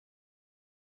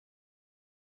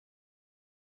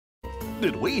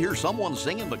Did we hear someone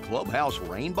singing the Clubhouse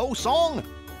Rainbow song?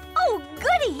 Oh,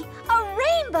 goody! A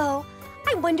rainbow!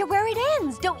 I wonder where it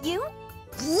ends, don't you?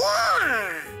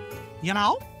 Yeah! You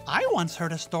know, I once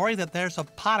heard a story that there's a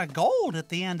pot of gold at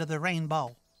the end of the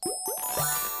rainbow. Gold!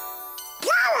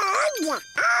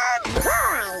 Oh,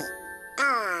 boy!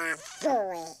 Ah,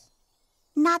 boy.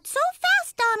 Not so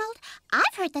fast, Donald.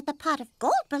 I've heard that the pot of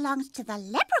gold belongs to the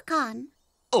leprechaun.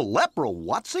 A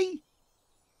lepra-whatsy?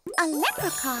 A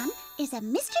leprechaun is a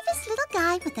mischievous little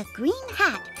guy with a green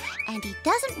hat, and he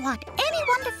doesn't want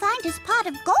anyone to find his pot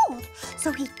of gold,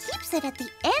 so he keeps it at the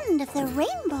end of the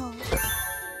rainbow.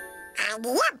 A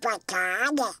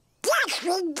leprechaun? That's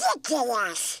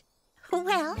ridiculous!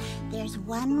 Well, there's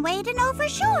one way to know for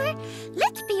sure.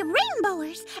 Let's be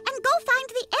rainbowers and go find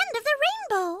the end of the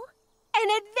rainbow. An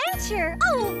adventure!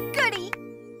 Oh, goody!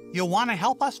 You want to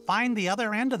help us find the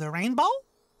other end of the rainbow?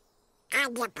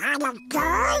 And the pot of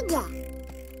gold?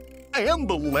 And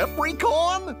the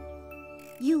leprechaun?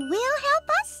 You will help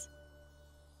us?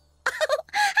 Oh,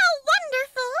 how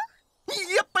wonderful!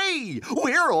 Yippee!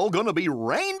 We're all gonna be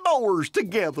rainbowers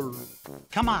together.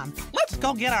 Come on, let's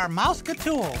go get our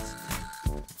mouse-ka-tools.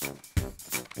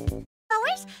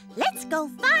 Rainbowers, let's go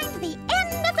find the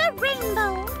end of the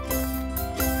rainbow.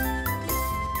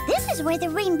 This is where the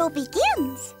rainbow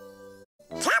begins.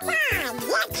 Come on,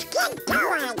 let's get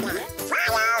going!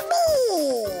 Follow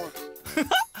me!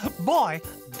 Boy,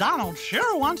 Donald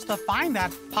sure wants to find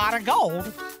that pot of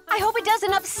gold. I hope it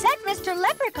doesn't upset Mr.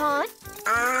 Leprechaun.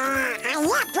 A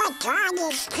leprechaun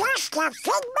is just a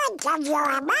figment of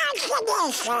your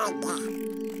imagination.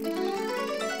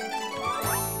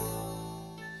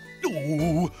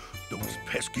 Oh, those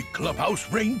pesky Clubhouse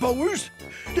rainbowers.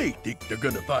 They think they're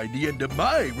gonna find the end of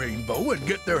my rainbow and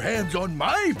get their hands on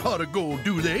my pot of gold,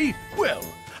 do they? Well,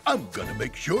 I'm gonna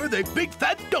make sure they big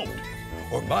fat don't.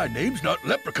 Or my name's not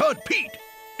Leprechaun Pete.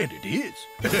 And it is.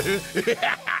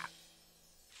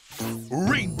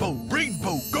 Rainbow